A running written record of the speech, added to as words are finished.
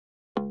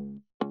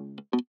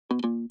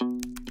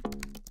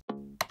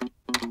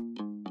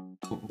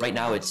Right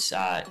now,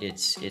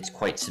 it's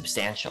quite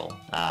substantial.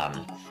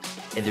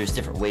 And there's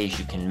different ways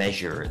you can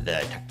measure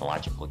the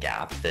technological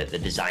gap. The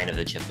design of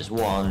the chip is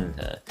one,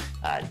 the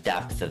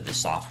depth of the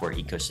software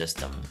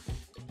ecosystem.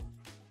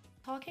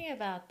 Talking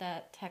about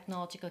that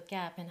technological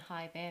gap and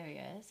high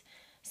barriers,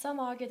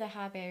 some argue that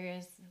high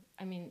barriers,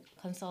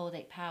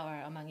 consolidate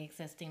power among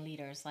existing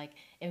leaders like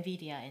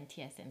NVIDIA and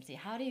TSMC.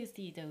 How do you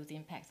see those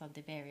impacts on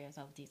the barriers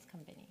of these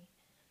companies?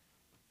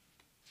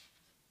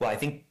 Well, I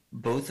think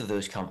both of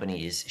those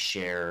companies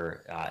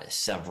share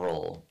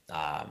several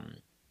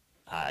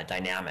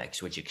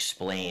dynamics which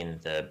explain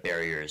the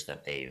barriers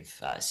that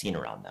they've seen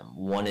around them.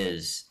 One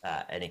is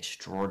an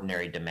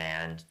extraordinary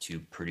demand to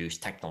produce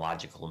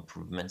technological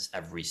improvements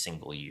every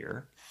single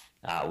year,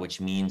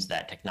 which means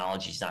that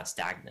technology is not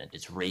stagnant.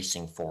 It's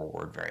racing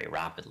forward very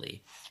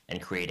rapidly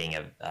and creating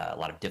a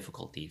lot of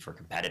difficulty for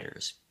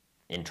competitors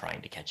in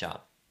trying to catch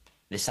up.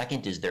 The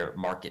second is their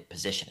market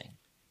positioning.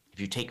 If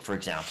you take, for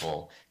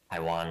example,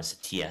 Taiwan's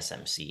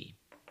TSMC,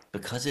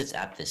 because it's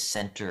at the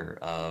center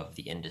of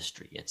the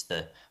industry, it's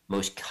the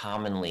most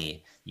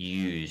commonly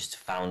used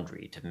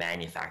foundry to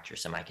manufacture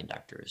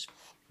semiconductors,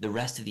 the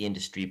rest of the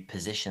industry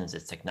positions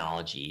its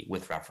technology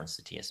with reference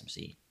to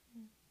TSMC.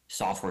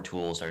 Software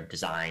tools are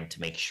designed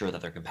to make sure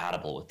that they're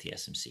compatible with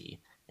TSMC.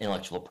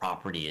 Intellectual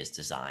property is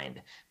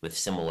designed with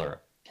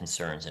similar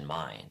concerns in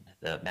mind.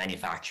 The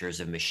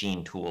manufacturers of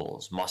machine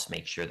tools must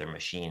make sure their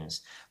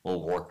machines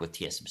will work with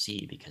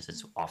TSMC because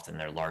it's often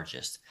their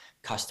largest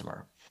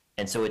customer.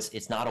 And so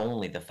it's not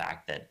only the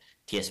fact that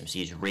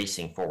TSMC is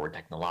racing forward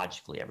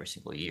technologically every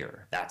single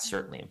year. That's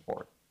certainly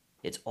important.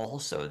 It's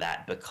also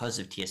that because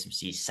of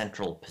TSMC's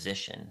central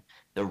position,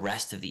 the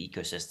rest of the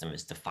ecosystem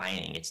is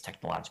defining its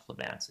technological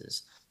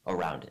advances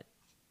around it.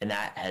 And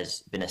that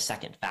has been a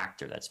second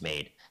factor that's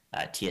made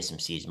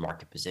TSMC's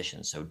market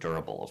position so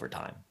durable over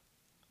time.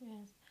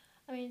 Yes.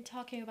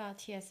 Talking about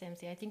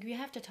TSMC, I think we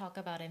have to talk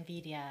about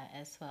NVIDIA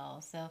as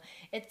well. So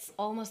it's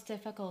almost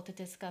difficult to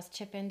discuss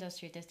chip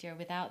industry this year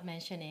without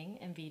mentioning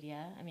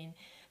NVIDIA.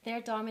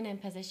 Their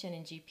dominant position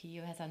in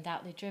GPU has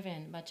undoubtedly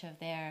driven much of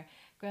their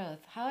growth.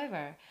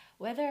 However,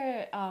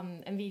 whether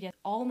NVIDIA's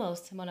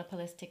almost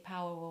monopolistic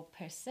power will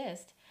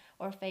persist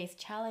or face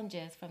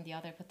challenges from the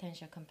other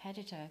potential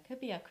competitor could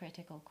be a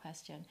critical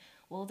question.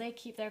 Will they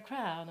keep their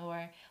crown,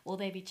 or will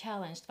they be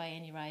challenged by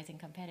any rising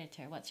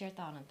competitor? What's your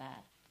thought on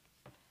that?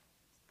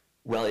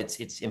 Well,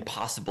 it's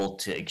impossible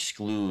to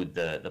exclude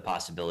the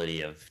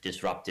possibility of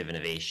disruptive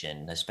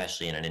innovation,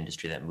 especially in an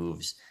industry that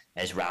moves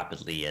as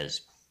rapidly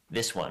as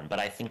this one. But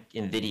I think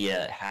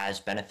NVIDIA has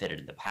benefited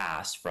in the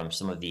past from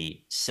some of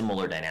the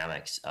similar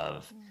dynamics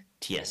of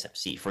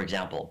TSMC. For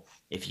example,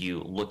 if you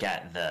look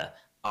at the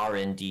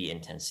R&D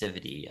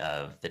intensivity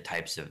of the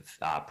types of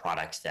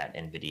products that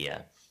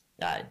NVIDIA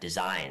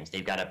designs,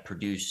 they've got to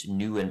produce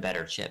new and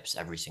better chips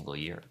every single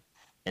year.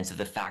 And so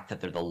the fact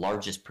that they're the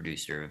largest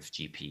producer of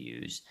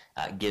GPUs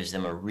gives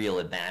them a real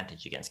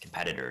advantage against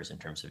competitors in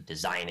terms of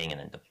designing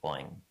and then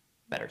deploying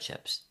better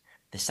chips.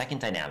 The second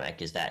dynamic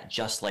is that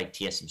just like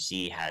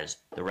TSMC has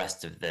the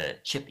rest of the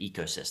chip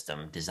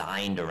ecosystem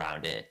designed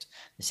around it,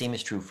 the same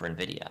is true for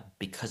NVIDIA.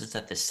 Because it's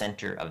at the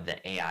center of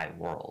the AI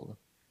world,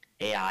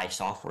 AI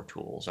software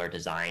tools are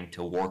designed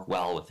to work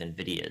well with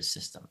NVIDIA's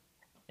system.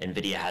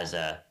 NVIDIA has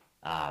a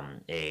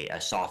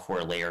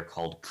software layer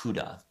called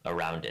CUDA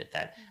around it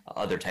that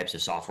other types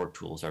of software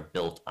tools are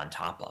built on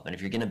top of. And if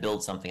you're going to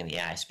build something in the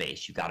AI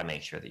space, you've got to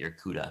make sure that you're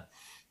CUDA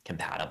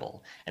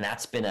compatible. And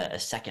that's been a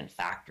second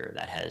factor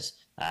that has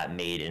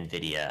made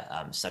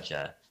NVIDIA such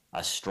a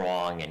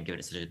strong and given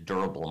it such a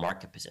durable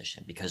market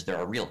position, because there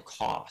are real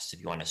costs if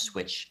you want to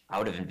switch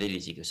out of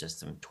NVIDIA's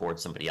ecosystem towards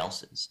somebody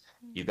else's.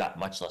 You've got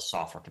much less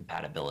software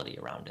compatibility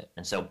around it.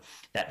 And so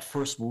that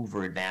first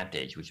mover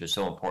advantage, which was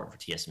so important for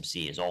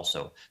TSMC, is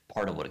also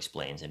part of what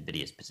explains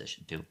NVIDIA's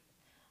position too.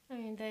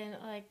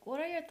 What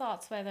are your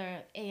thoughts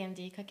whether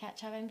AMD could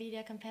catch up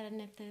NVIDIA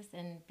competitiveness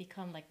and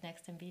become like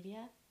next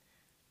NVIDIA?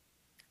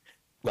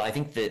 Well, I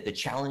think the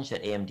challenge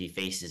that AMD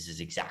faces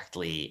is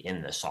exactly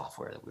in the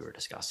software that we were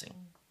discussing.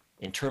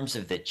 In terms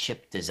of the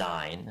chip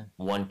design,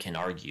 one can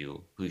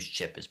argue whose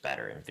chip is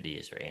better,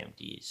 NVIDIA's or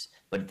AMD's,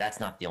 but that's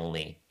not the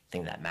only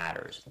thing that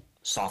matters.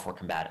 Software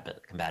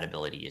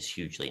compatibility is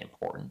hugely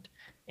important.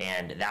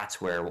 And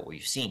that's where what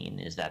we've seen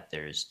is that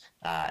there's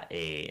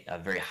a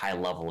very high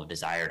level of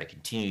desire to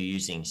continue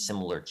using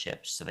similar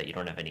chips so that you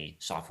don't have any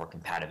software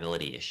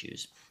compatibility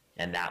issues.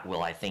 And that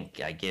will, I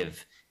think,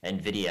 give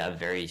NVIDIA a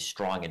very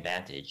strong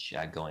advantage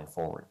going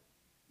forward.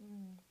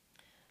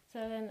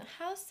 So then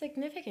how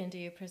significant do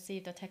you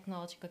perceive the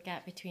technological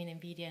gap between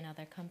NVIDIA and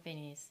other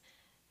companies?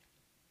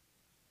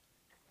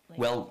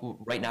 Well,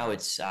 right now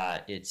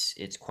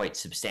it's quite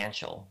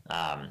substantial.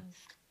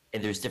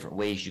 And there's different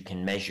ways you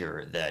can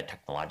measure the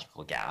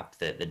technological gap.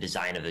 The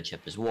design of the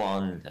chip is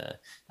one, the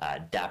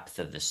depth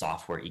of the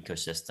software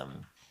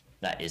ecosystem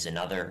that is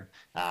another.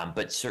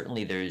 But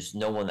certainly there's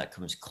no one that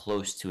comes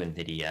close to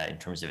NVIDIA in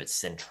terms of its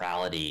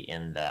centrality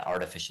in the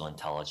artificial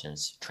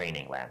intelligence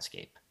training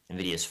landscape.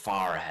 NVIDIA is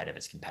far ahead of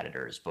its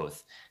competitors,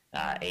 both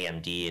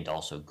AMD and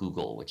also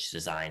Google, which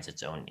designs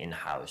its own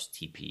in-house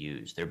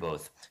TPUs. They're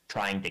both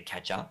trying to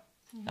catch up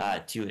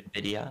to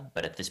NVIDIA,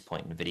 but at this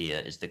point,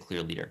 NVIDIA is the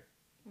clear leader.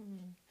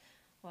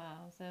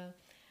 Wow. So,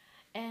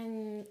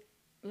 and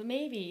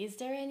maybe, is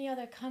there any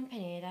other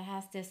company that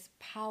has this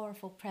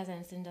powerful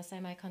presence in the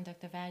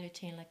semiconductor value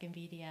chain like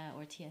NVIDIA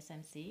or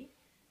TSMC?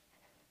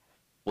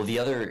 Well, the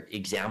other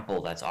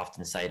example that's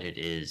often cited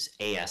is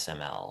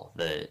ASML,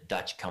 the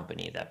Dutch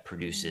company that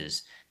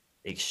produces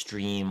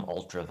extreme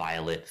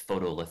ultraviolet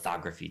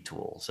photolithography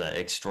tools, an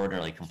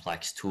extraordinarily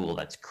complex tool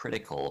that's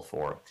critical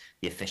for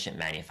the efficient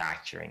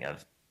manufacturing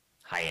of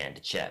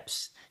high-end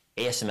chips.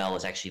 ASML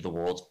is actually the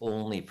world's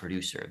only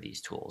producer of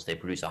these tools. They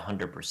produce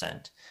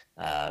 100%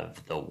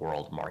 of the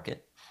world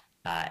market,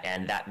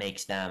 and that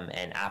makes them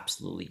an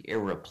absolutely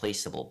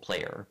irreplaceable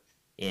player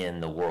in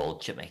the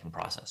world chip-making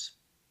process.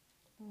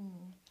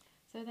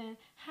 So then,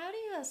 how do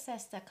you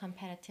assess the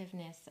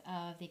competitiveness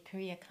of the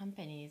Korea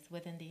companies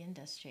within the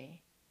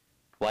industry?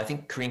 Well, I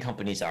think Korean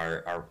companies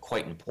are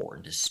quite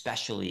important,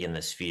 especially in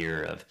the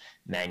sphere of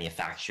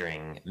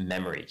manufacturing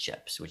memory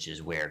chips, which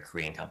is where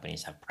Korean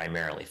companies have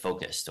primarily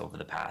focused over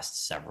the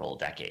past several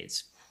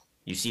decades.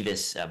 You see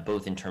this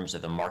both in terms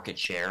of the market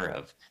share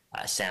of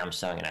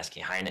Samsung and SK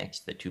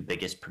Hynix, the two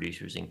biggest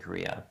producers in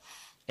Korea,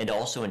 and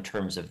also in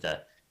terms of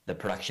the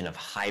production of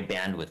high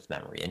bandwidth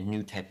memory, a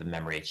new type of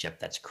memory chip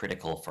that's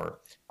critical for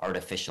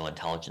artificial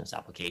intelligence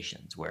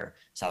applications, where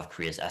South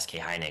Korea's SK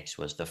Hynix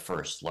was the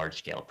first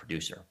large-scale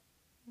producer.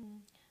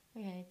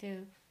 Okay,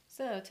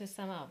 so to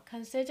sum up,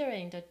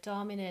 considering the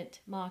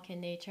dominant market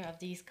nature of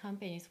these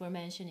companies we're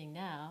mentioning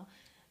now,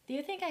 do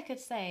you think I could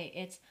say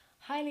it's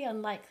highly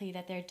unlikely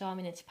that their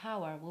dominant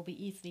power will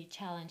be easily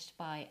challenged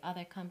by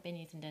other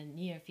companies in the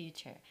near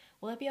future?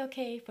 Will it be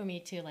okay for me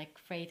to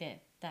phrase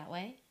it that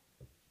way?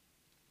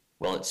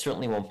 Well, it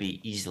certainly won't be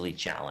easily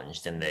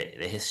challenged, and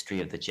the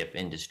history of the chip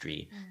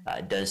industry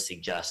does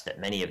suggest that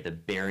many of the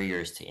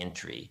barriers to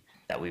entry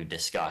that we've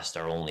discussed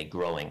are only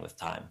growing with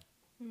time.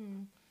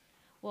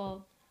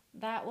 Well,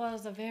 that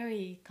was a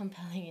very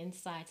compelling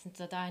insight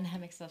into the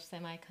dynamics of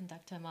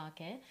semiconductor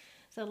market.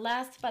 So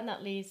last but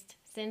not least,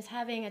 since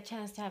having a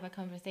chance to have a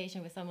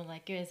conversation with someone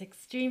like you is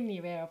extremely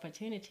rare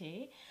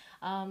opportunity,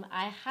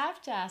 I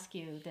have to ask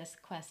you this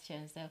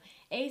question. So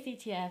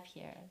ACTF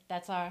here,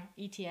 that's our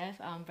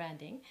ETF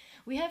branding.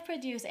 We have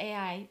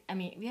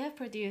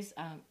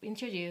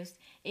introduced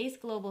ACE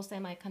Global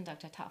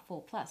Semiconductor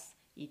TOP4 Plus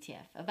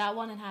ETF about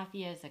 1.5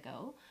 years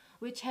ago,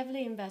 which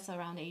heavily invests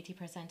around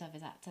 80% of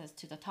its assets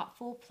to the top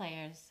 4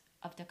 players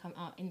of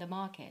in the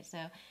market.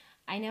 So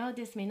I know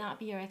this may not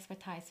be your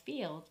expertise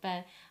field,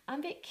 but I'm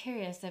a bit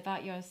curious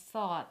about your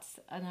thoughts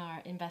on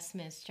our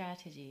investment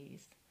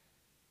strategies.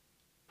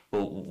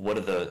 Well, what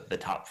are the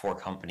top 4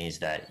 companies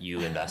that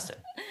you invest in?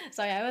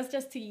 Sorry, I was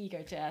just too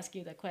eager to ask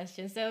you the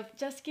question. So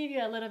just to give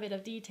you a little bit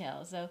of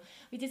detail. So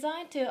we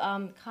designed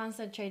to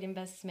concentrate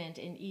investment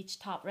in each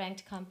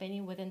top-ranked company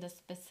within the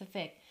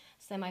specific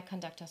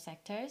semiconductor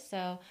sector.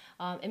 So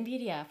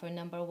NVIDIA for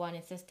number 1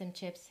 in system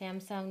chips,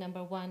 Samsung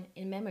number 1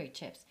 in memory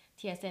chips,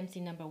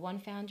 TSMC number 1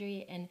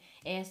 foundry, and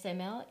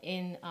ASML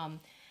in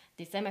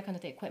the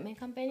semiconductor equipment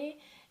company.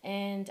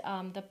 And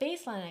the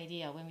baseline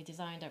idea when we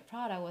designed our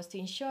product was to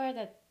ensure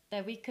that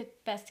we could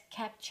best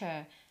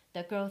capture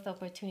the growth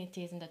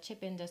opportunities in the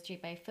chip industry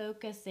by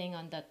focusing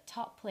on the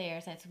top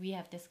players, as we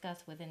have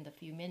discussed within the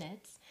few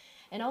minutes,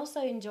 and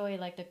also enjoy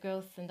the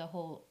growth in the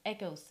whole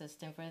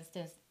ecosystem. For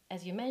instance,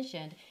 as you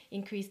mentioned,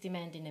 increased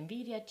demand in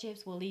NVIDIA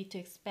chips will lead to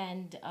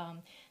expand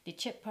the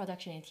chip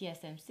production in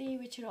TSMC,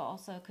 which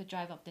also could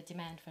drive up the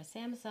demand for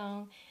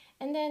Samsung.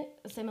 And then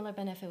a similar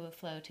benefit will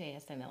flow to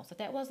ASML. So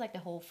that was the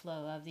whole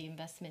flow of the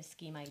investment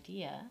scheme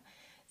idea.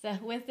 So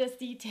with this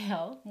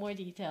more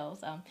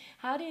details,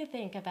 how do you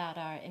think about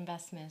our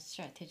investment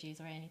strategies,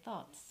 or any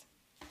thoughts?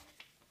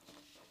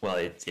 Well,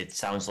 it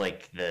sounds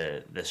like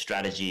the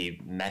strategy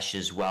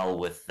meshes well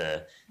with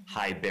the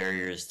high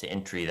barriers to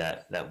entry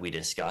that we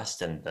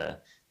discussed, and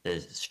the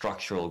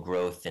structural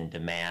growth and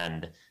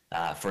demand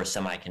for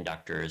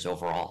semiconductors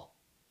overall.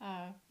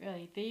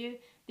 Really?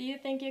 Do you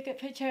think you could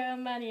put your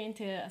own money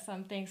into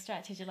something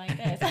strategy like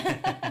this?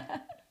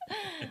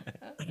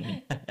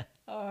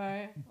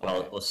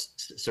 Well,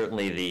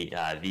 certainly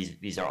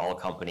these are all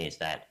companies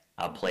that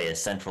play a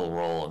central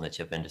role in the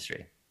chip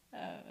industry.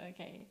 Oh,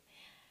 okay.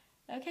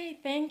 Okay,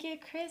 thank you,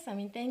 Chris.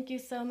 Thank you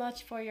so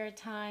much for your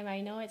time.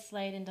 I know it's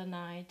late in the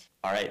night.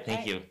 All right,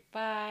 thank you.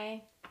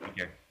 Bye. Take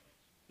care.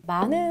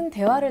 많은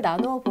대화를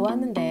나누어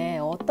보았는데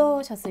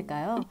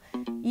어떠셨을까요?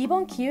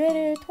 이번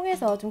기회를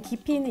통해서 좀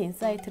깊이 있는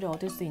인사이트를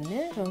얻을 수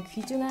있는 그런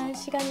귀중한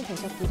시간이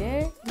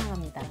되셨기를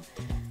희망합니다.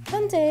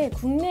 현재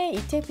국내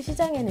ETF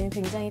시장에는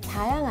굉장히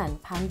다양한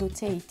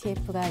반도체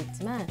ETF가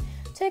있지만,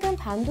 최근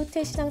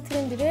반도체 시장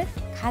트렌드를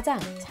가장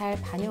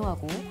잘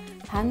반영하고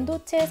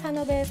반도체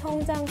산업의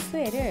성장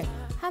수혜를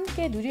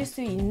함께 누릴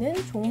수 있는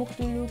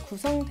종목들로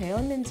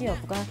구성되었는지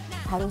여부가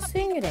바로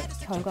수익률의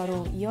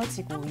결과로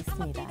이어지고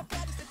있습니다.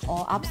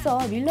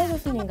 앞서 밀러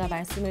교수님과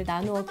말씀을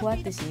나누어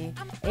보았듯이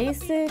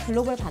에이스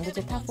글로벌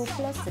반도체 탑4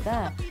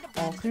 플러스가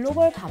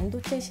글로벌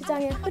반도체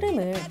시장의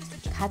흐름을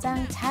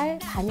가장 잘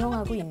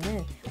반영하고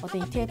있는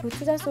어떤 ETF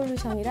투자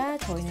솔루션이라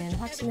저희는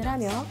확신을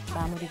하며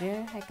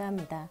마무리를 할까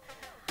합니다.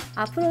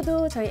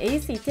 앞으로도 저희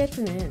에이스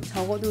ETF는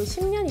적어도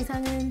 10년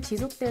이상은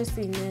지속될 수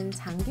있는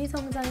장기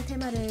성장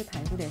테마를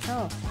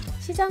발굴해서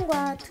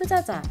시장과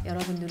투자자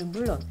여러분들은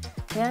물론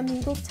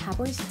대한민국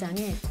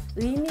자본시장에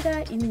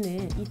의미가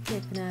있는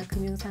ETF나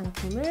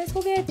금융상품을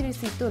소개해드릴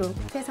수 있도록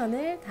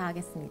최선을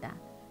다하겠습니다.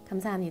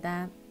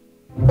 감사합니다.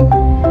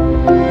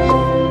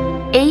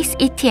 에이스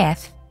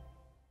ETF